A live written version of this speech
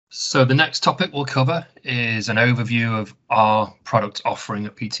So the next topic we'll cover is an overview of our product offering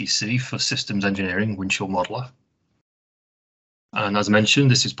at PTC for systems engineering, Windchill Modeler. And as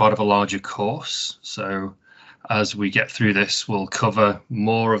mentioned, this is part of a larger course. So as we get through this, we'll cover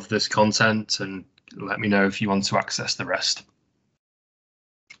more of this content and let me know if you want to access the rest.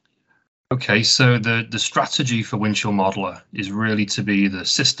 Okay, so the strategy for Windchill Modeler is really to be the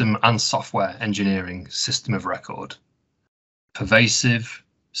system and software engineering system of record. Pervasive,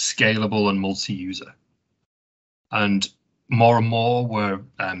 scalable and multi-user. And more we're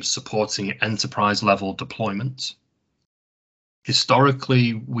supporting enterprise level deployment.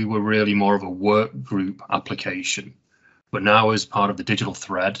 Historically, we were really more of a work group application, but now as part of the digital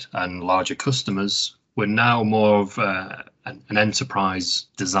thread and larger customers, we're now more of an enterprise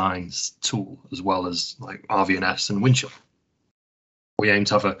designs tool, as well as like RVNS and Windchill. We aim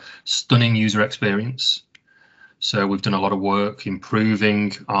to have a stunning user experience. So we've done a lot of work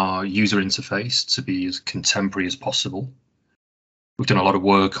improving our user interface to be as contemporary as possible. We've done a lot of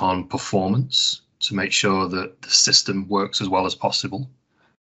work on performance to make sure that the system works as well as possible.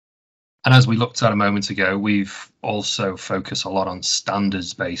 And as we looked at a moment ago, we've also focused a lot on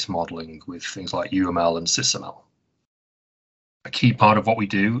standards-based modeling with things like UML and SysML. A key part of what we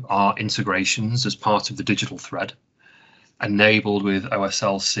do are integrations as part of the digital thread, enabled with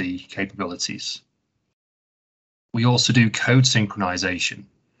OSLC capabilities. We also do code synchronization.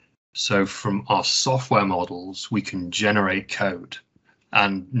 So from our software models, we can generate code,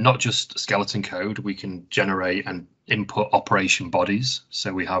 and not just skeleton code, we can generate and input operation bodies.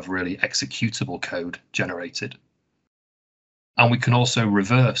 So we have really executable code generated. And we can also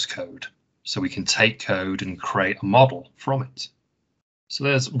reverse code. So we can take code and create a model from it. So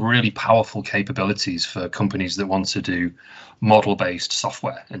there's really powerful capabilities for companies that want to do model-based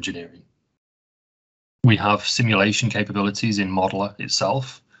software engineering. We have simulation capabilities in Modeler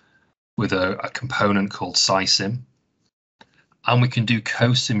itself with a component called SciSim. And we can do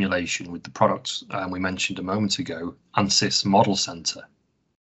co-simulation with the products we mentioned a moment ago, Ansys Model Center.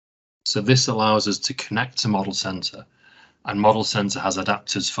 So this allows us to connect to Model Center, and Model Center has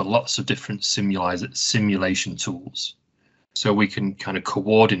adapters for lots of different simulation tools. So we can kind of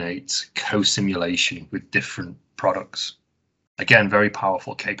coordinate co-simulation with different products. Again, very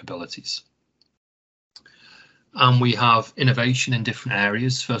powerful capabilities. And we have innovation in different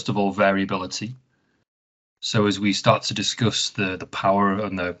areas. First of all, variability. So as we start to discuss the power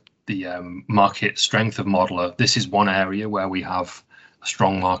and the market strength of Modeler, this is one area where we have a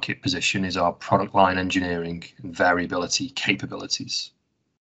strong market position, is our product line engineering and variability capabilities.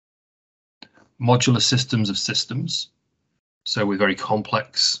 Modular systems of systems. So with very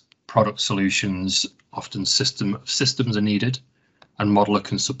complex product solutions, often systems are needed, and Modeler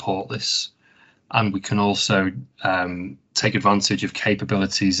can support this. And we can also take advantage of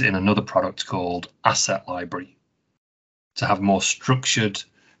capabilities in another product called Asset Library to have more structured,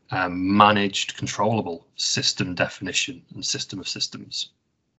 managed, controllable system definition and system of systems.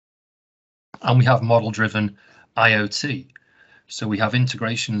 And we have model-driven IoT. So we have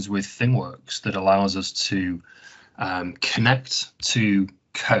integrations with ThingWorx that allows us to connect to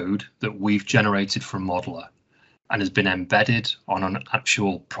code that we've generated from Modeler and has been embedded on an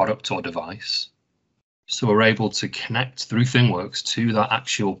actual product or device. So we're able to connect through ThingWorx to that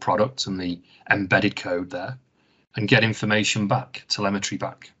actual product and the embedded code there and get information back, telemetry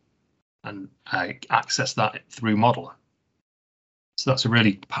back, and access that through Modeler. So that's a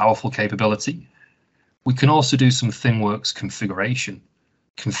really powerful capability. We can also do some ThingWorx configuration,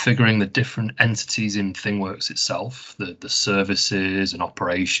 configuring the different entities in ThingWorx itself, the services and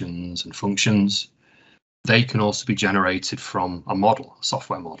operations and functions. They can also be generated from a model, a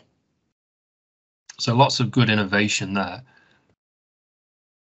software model. So lots of good innovation there.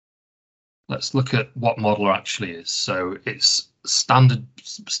 Let's look at what Modeler actually is. So it's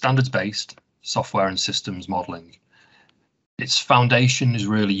standards-based software and systems modeling. Its foundation is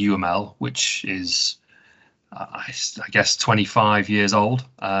really UML, which is, I guess, 25 years old,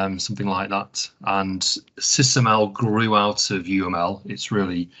 something like that. And SysML grew out of UML. It's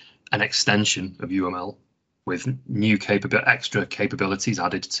really an extension of UML with new extra capabilities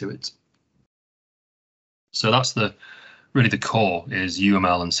added to it. So that's really the core is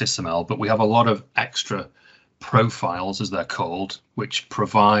UML and SysML, but we have a lot of extra profiles, as they're called, which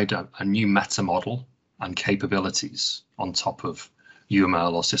provide a new meta model and capabilities on top of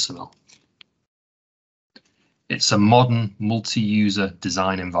UML or SysML. It's a modern multi-user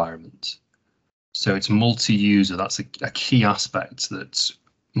design environment. So it's multi-user. That's a key aspect, that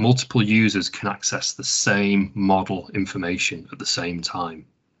multiple users can access the same model information at the same time.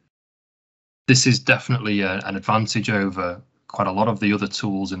 This is definitely an advantage over quite a lot of the other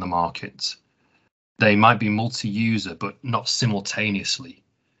tools in the market, they might be multi-user, but not simultaneously.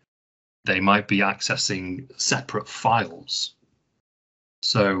 They might be accessing separate files.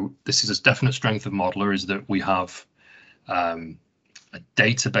 So this is a definite strength of Modeler, is that we have a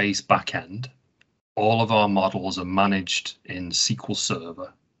database backend. All of our models are managed in SQL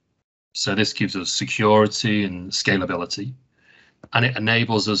Server. So this gives us security and scalability, and it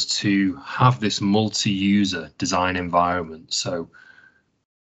enables us to have this multi-user design environment. So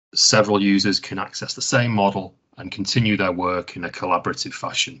several users can access the same model and continue their work in a collaborative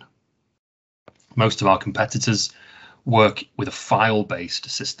fashion. Most of our competitors work with a file-based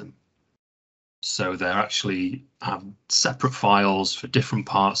system. So they're actually have separate files for different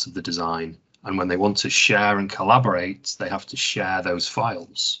parts of the design. And when they want to share and collaborate, they have to share those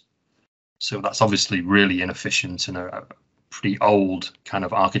files. So that's obviously really inefficient and a pretty old kind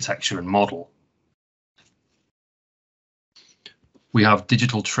of architecture and model. We have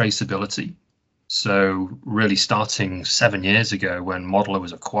digital traceability. So really starting 7 years ago when Modeler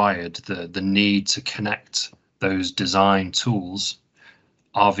was acquired, the need to connect those design tools,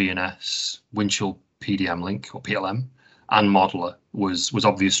 RVNS, Windchill PDM Link or PLM, and Modeler was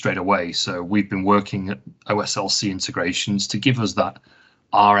obvious straight away. So we've been working at OSLC integrations to give us that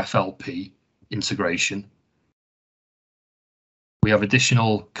RFLP integration. We have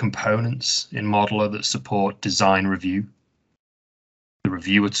additional components in Modeler that support design review, the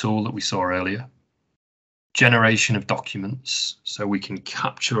reviewer tool that we saw earlier, generation of documents, so we can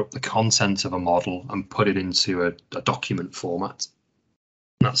capture up the content of a model and put it into a document format.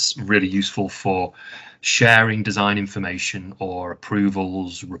 That's really useful for sharing design information or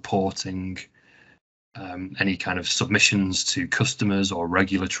approvals, reporting, any kind of submissions to customers or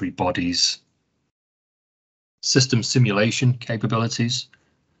regulatory bodies. System simulation capabilities,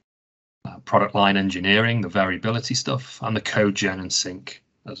 product line engineering, the variability stuff, and the code gen and sync,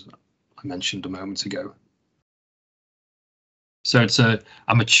 as I mentioned a moment ago. So it's a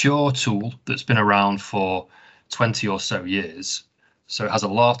mature tool that's been around for 20 or so years. So it has a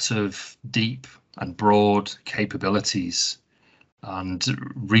lot of deep and broad capabilities. And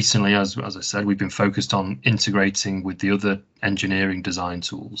recently, as I said, we've been focused on integrating with the other engineering design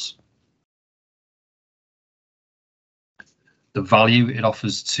tools. The value it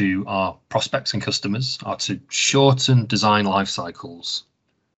offers to our prospects and customers are to shorten design life cycles,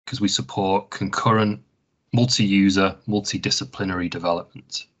 because we support concurrent, multi-user, multidisciplinary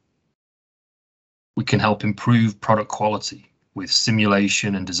development. We can help improve product quality with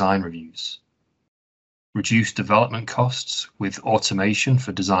simulation and design reviews, reduce development costs with automation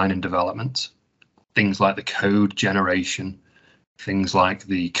for design and development, things like the code generation, things like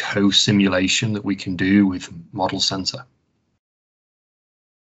the co-simulation that we can do with Model Center.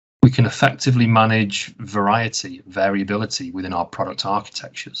 We can effectively manage variability within our product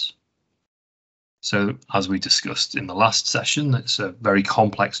architectures. So as we discussed in the last session, it's a very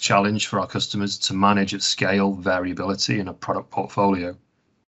complex challenge for our customers to manage at scale variability in a product portfolio.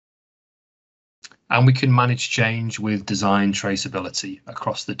 And we can manage change with design traceability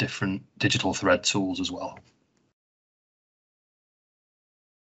across the different digital thread tools as well.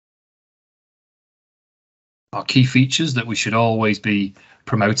 Our key features that we should always be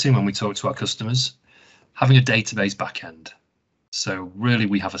promoting when we talk to our customers: having a database backend. So really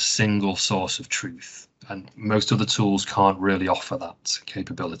we have a single source of truth, and most other tools can't really offer that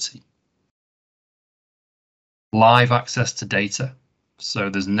capability. Live access to data. So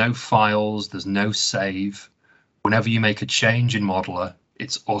there's no files, there's no save. Whenever you make a change in Modeler,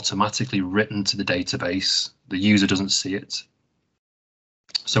 it's automatically written to the database. The user doesn't see it.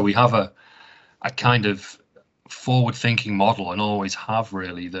 So we have a kind of forward-thinking model, and always have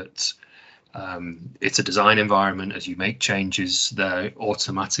really, that it's a design environment. As you make changes, they're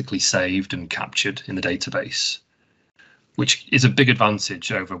automatically saved and captured in the database, which is a big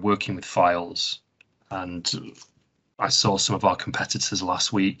advantage over working with files. And I saw some of our competitors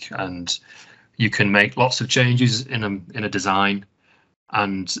last week, and you can make lots of changes in a design,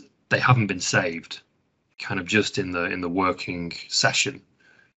 and they haven't been saved, kind of just in the working session.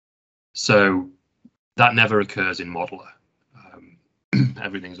 So that never occurs in Modeler.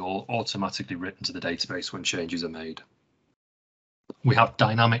 Everything's all automatically written to the database when changes are made. We have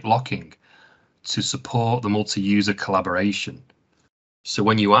dynamic locking to support the multi-user collaboration. So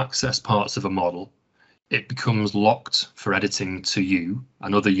when you access parts of a model, it becomes locked for editing to you,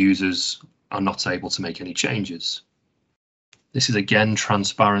 and other users are not able to make any changes. This is again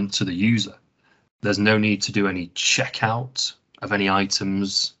transparent to the user. There's no need to do any checkout of any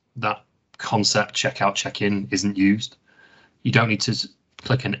items. That concept checkout, check-in isn't used. You don't need to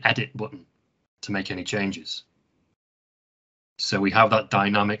click an edit button to make any changes. So we have that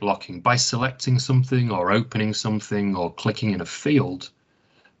dynamic locking by selecting something or opening something or clicking in a field.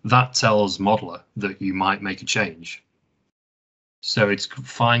 That tells Modeler that you might make a change. So it's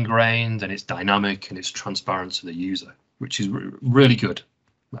fine-grained and it's dynamic and it's transparent to the user, which is really good,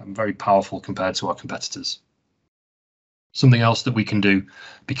 very powerful compared to our competitors. Something else that we can do,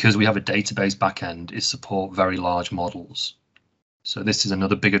 because we have a database backend, is support very large models. So this is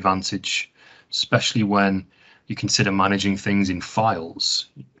another big advantage, especially when you consider managing things in files.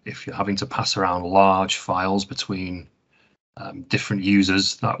 If you're having to pass around large files between different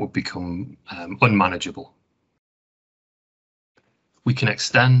users, that would become unmanageable. We can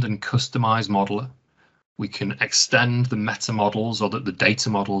extend and customize Modeler. We can extend the meta models or the data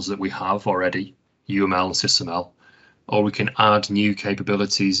models that we have already, UML and SysML, or we can add new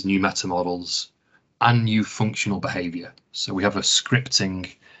capabilities, new meta models, and new functional behavior. So we have a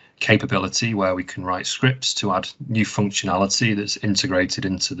scripting capability where we can write scripts to add new functionality that's integrated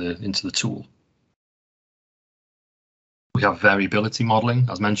into the tool. We have variability modeling,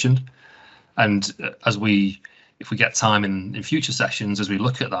 as mentioned, and if we get time in future sessions, as we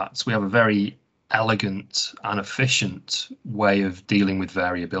look at that, we have a very elegant and efficient way of dealing with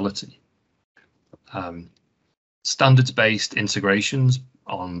variability. Standards-based integrations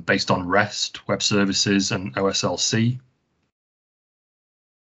based on REST, web services, and OSLC.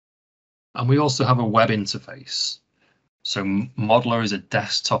 And we also have a web interface. So Modeler is a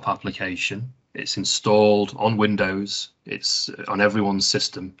desktop application. It's installed on Windows. It's on everyone's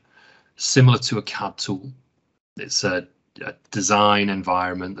system, similar to a CAD tool. It's a design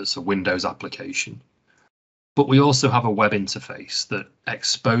environment that's a Windows application. But we also have a web interface that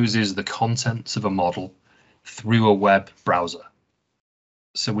exposes the contents of a model through a web browser.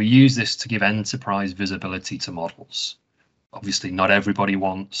 So we use this to give enterprise visibility to models. Obviously, not everybody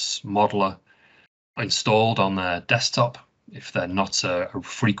wants Modeler installed on their desktop if they're not a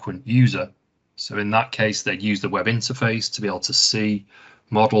frequent user. So in that case, they'd use the web interface to be able to see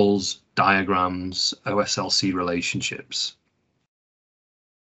models, diagrams, OSLC relationships.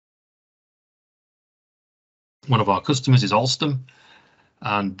 One of our customers is Alstom,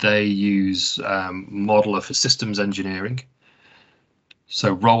 and they use Modeler for systems engineering.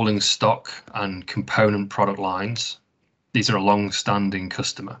 So rolling stock and component product lines. These are a long-standing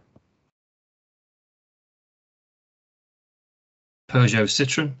customer. Peugeot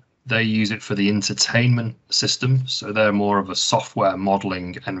Citroen, they use it for the entertainment system, so they're more of a software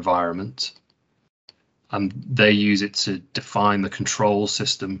modeling environment. And they use it to define the control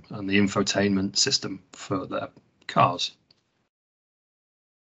system and the infotainment system for their cars.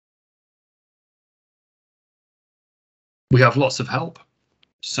 We have lots of help.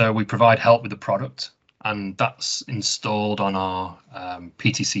 So we provide help with the product, and that's installed on our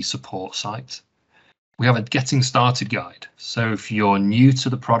PTC support site. We have a getting started guide. So if you're new to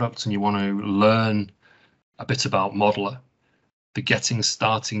the product and you want to learn a bit about Modeler, the getting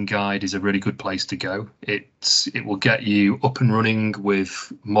starting guide is a really good place to go. It will get you up and running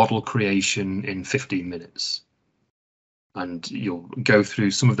with model creation in 15 minutes. And you'll go through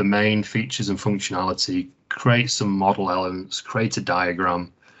some of the main features and functionality, create some model elements, create a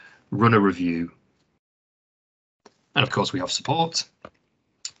diagram, run a review. And of course, we have support.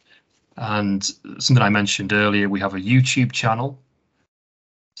 And something I mentioned earlier, we have a YouTube channel.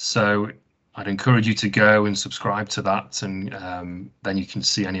 So I'd encourage you to go and subscribe to that, and then you can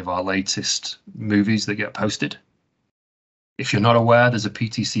see any of our latest movies that get posted. If you're not aware, there's a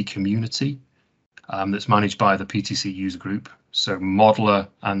PTC community that's managed by the PTC user group. So Modeler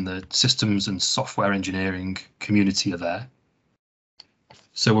and the systems and software engineering community are there.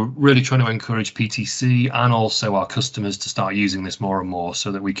 So we're really trying to encourage PTC and also our customers to start using this more and more so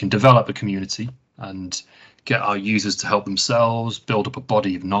that we can develop a community and get our users to help themselves, build up a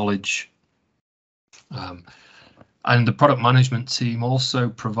body of knowledge. And the product management team also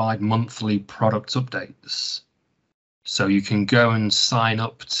provide monthly product updates. So you can go and sign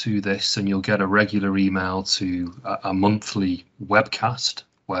up to this and you'll get a regular email to a monthly webcast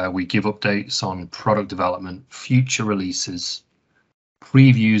where we give updates on product development, future releases,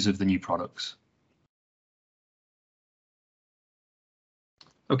 previews of the new products.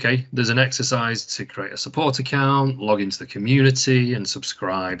 Okay, there's an exercise to create a support account, log into the community and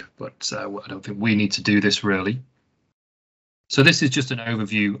subscribe, but I don't think we need to do this really. So this is just an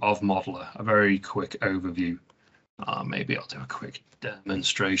overview of Modeler, a very quick overview. Maybe I'll do a quick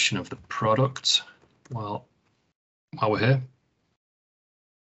demonstration of the product while we're here.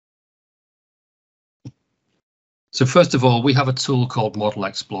 So first of all, we have a tool called Model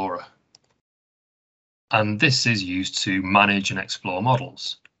Explorer. And this is used to manage and explore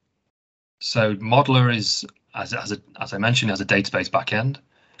models. So Modeler is as I mentioned, it has a database backend.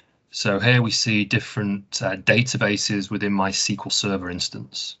 So here we see different databases within my SQL Server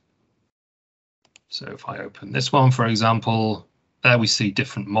instance. So if I open this one, for example, there we see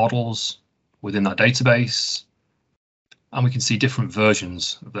different models within that database, and we can see different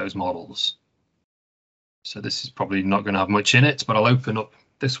versions of those models. So this is probably not going to have much in it, but I'll open up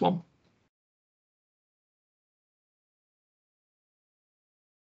this one.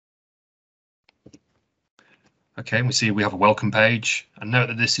 Okay, and we see we have a welcome page, and note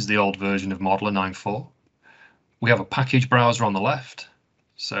that this is the old version of Modeler 9.4. We have a package browser on the left,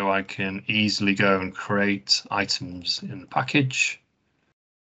 so I can easily go and create items in the package.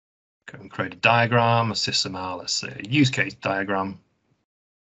 Go and create a diagram, a SysML, let's say a use case diagram.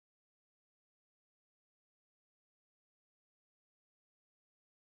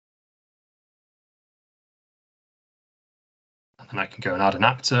 And then I can go and add an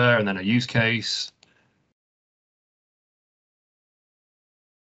actor and then a use case.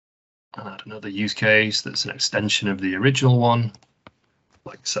 And add another use case that's an extension of the original one,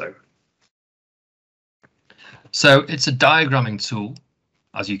 like so. So it's a diagramming tool,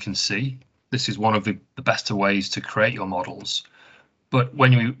 as you can see. This is one of the better ways to create your models. But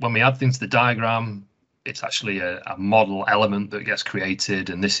when we add things to the diagram, it's actually a model element that gets created,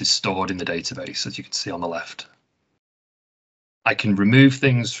 and this is stored in the database, as you can see on the left. I can remove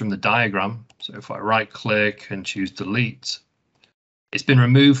things from the diagram. So if I right click and choose delete, it's been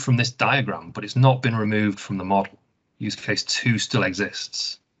removed from this diagram, but it's not been removed from the model. Use case 2 still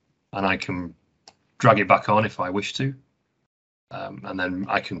exists, and I can drag it back on if I wish to. And then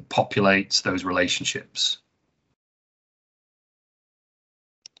I can populate those relationships.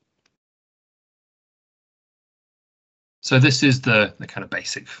 So this is the kind of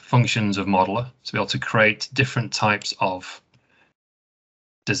basic functions of Modeler, to be able to create different types of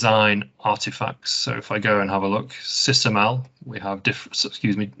design artifacts. So if I go and have a look, SysML, we have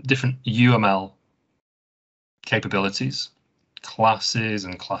different UML capabilities, classes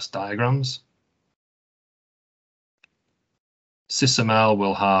and class diagrams. SysML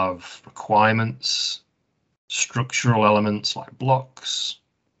will have requirements, structural elements like blocks,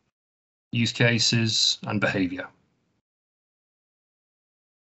 use cases, and behavior.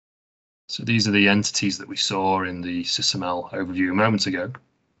 So these are the entities that we saw in the SysML overview a moment ago.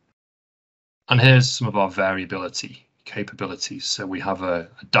 And here's some of our variability capabilities. So we have a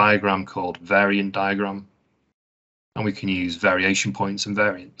diagram called variant diagram, and we can use variation points and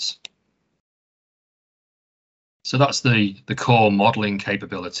variants. So that's the core modeling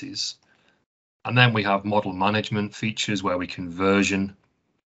capabilities. And then we have model management features where we can version,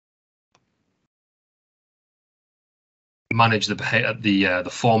 manage the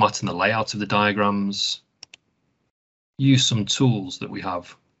format and the layout of the diagrams, use some tools that we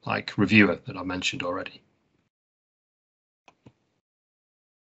have like Reviewer that I mentioned already.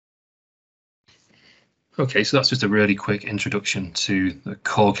 Okay, so that's just a really quick introduction to the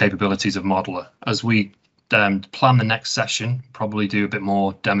core capabilities of Modeler. As we plan the next session, probably do a bit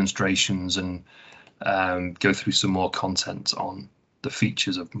more demonstrations and go through some more content on the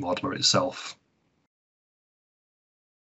features of Modeler itself.